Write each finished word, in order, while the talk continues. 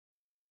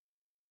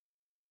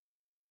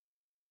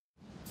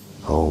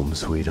Home,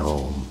 sweet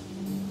home.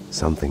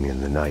 Something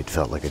in the night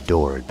felt like a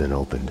door had been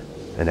opened,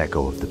 an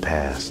echo of the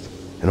past,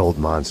 an old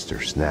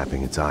monster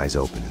snapping its eyes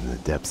open in the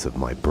depths of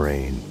my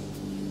brain.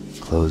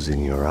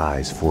 Closing your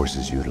eyes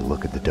forces you to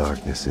look at the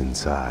darkness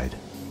inside.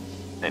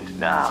 And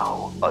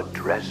now,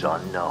 address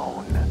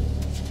unknown.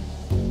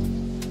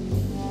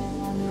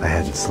 I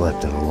hadn't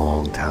slept in a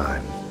long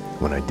time.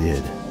 When I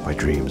did, my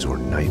dreams were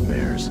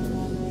nightmares.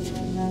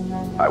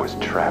 I was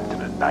trapped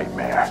in a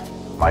nightmare.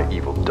 My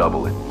evil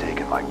double had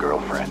taken my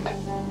girlfriend.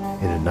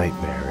 In a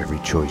nightmare, every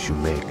choice you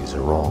make is a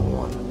wrong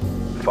one.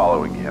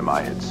 Following him,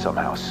 I had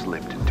somehow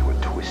slipped into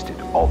a twisted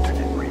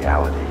alternate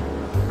reality.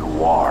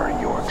 Noir,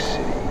 York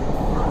City.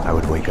 I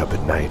would wake up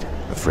at night,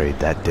 afraid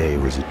that day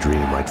was a dream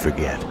I'd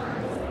forget.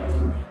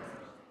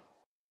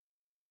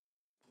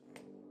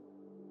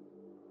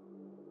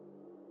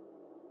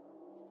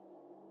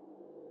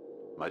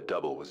 My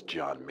double was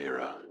John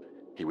Mira.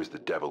 He was the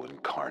devil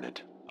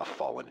incarnate, a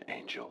fallen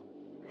angel.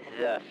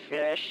 The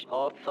flesh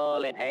of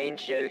fallen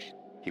angels.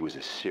 He was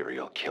a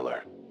serial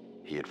killer.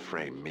 He had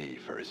framed me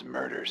for his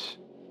murders.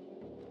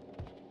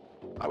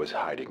 I was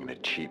hiding in a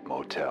cheap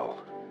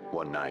motel.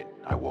 One night,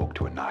 I woke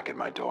to a knock at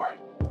my door.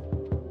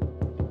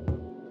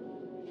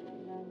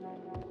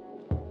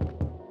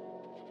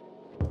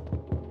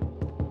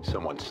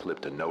 Someone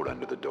slipped a note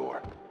under the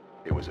door.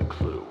 It was a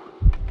clue.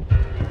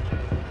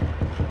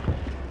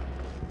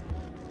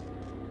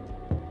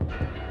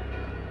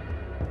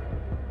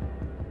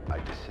 I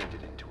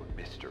descended into a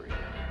mystery,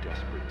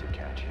 desperate to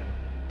catch him,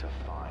 to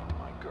find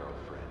my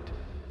girlfriend,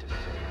 to save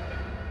her.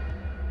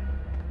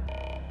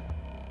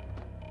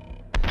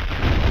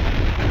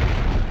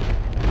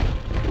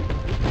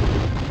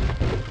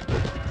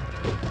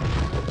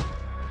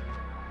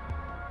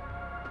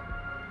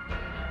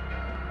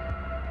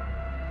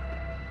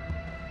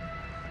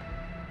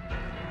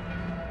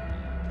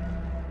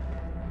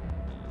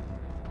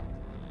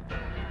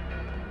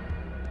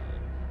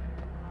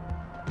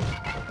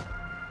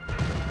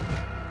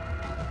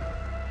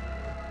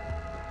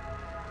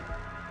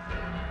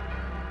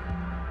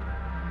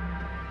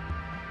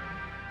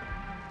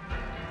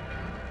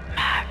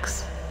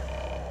 Max.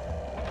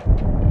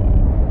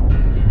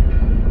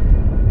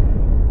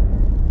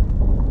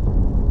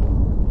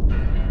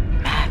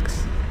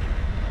 Max.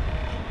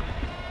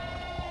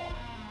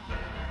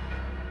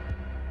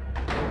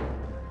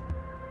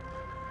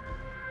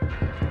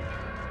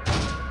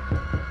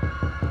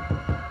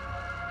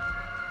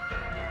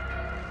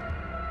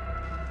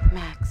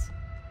 Max.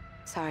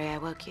 Sorry I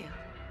woke you.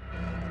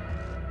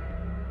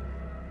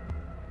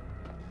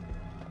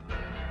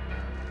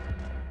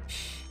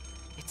 Shh.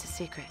 It's a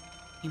secret.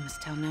 You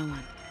must tell no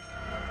one.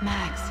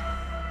 Max.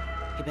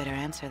 You better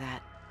answer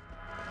that.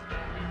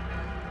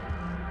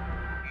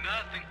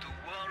 Nothing to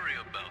worry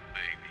about,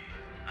 baby.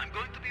 I'm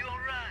going to be all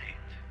right.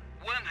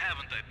 When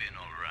haven't I been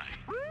all right?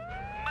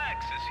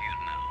 Max is here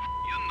now.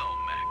 You know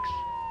Max.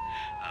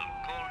 I'll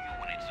call you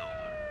when it's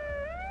over.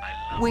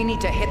 I love We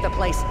need to hit the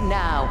place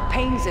now.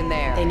 Payne's in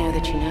there. They know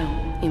that you know.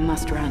 You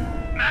must run.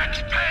 Max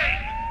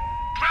Payne!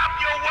 Drop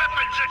your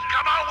weapons and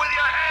come out with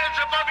your hands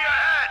above your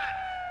head!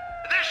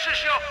 This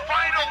is your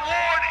final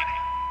warning!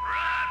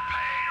 Run,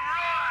 Payne,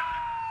 run!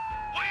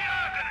 We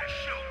are gonna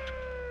shoot!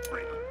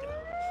 Bring him down.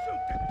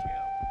 Shoot the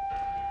kill.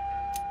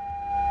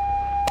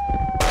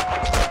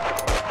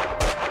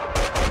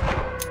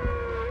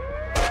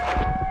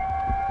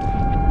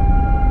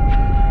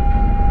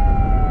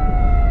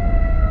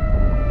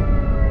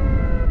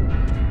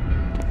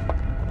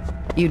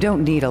 You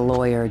don't need a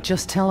lawyer.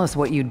 Just tell us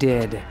what you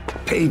did.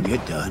 Payne, you're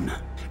done.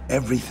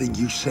 Everything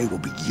you say will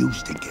be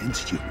used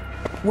against you.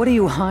 What are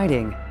you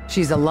hiding?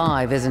 She's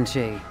alive, isn't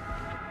she?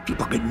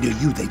 People get near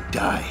you, they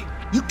die.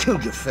 You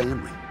killed your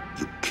family.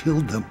 You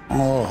killed them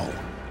all.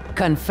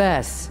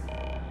 Confess.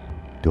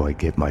 Do I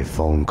get my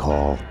phone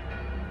call?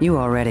 You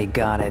already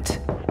got it.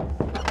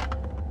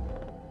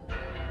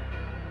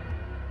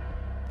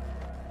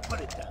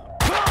 Put it down.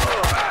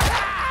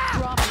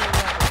 Drop your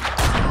weapon.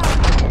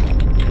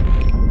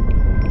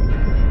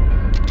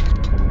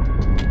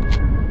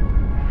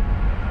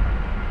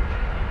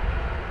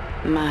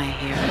 My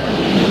hero.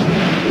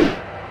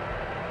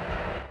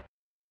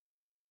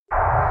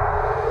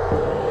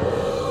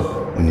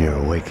 When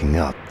you're waking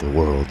up, the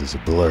world is a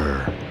blur.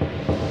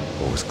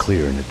 What was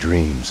clear in a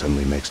dream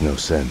suddenly makes no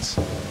sense.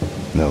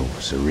 No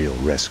surreal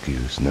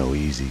rescues, no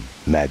easy,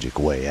 magic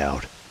way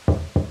out.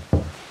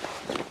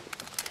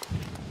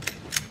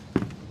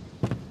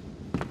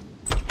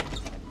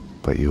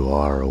 But you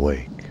are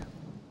awake.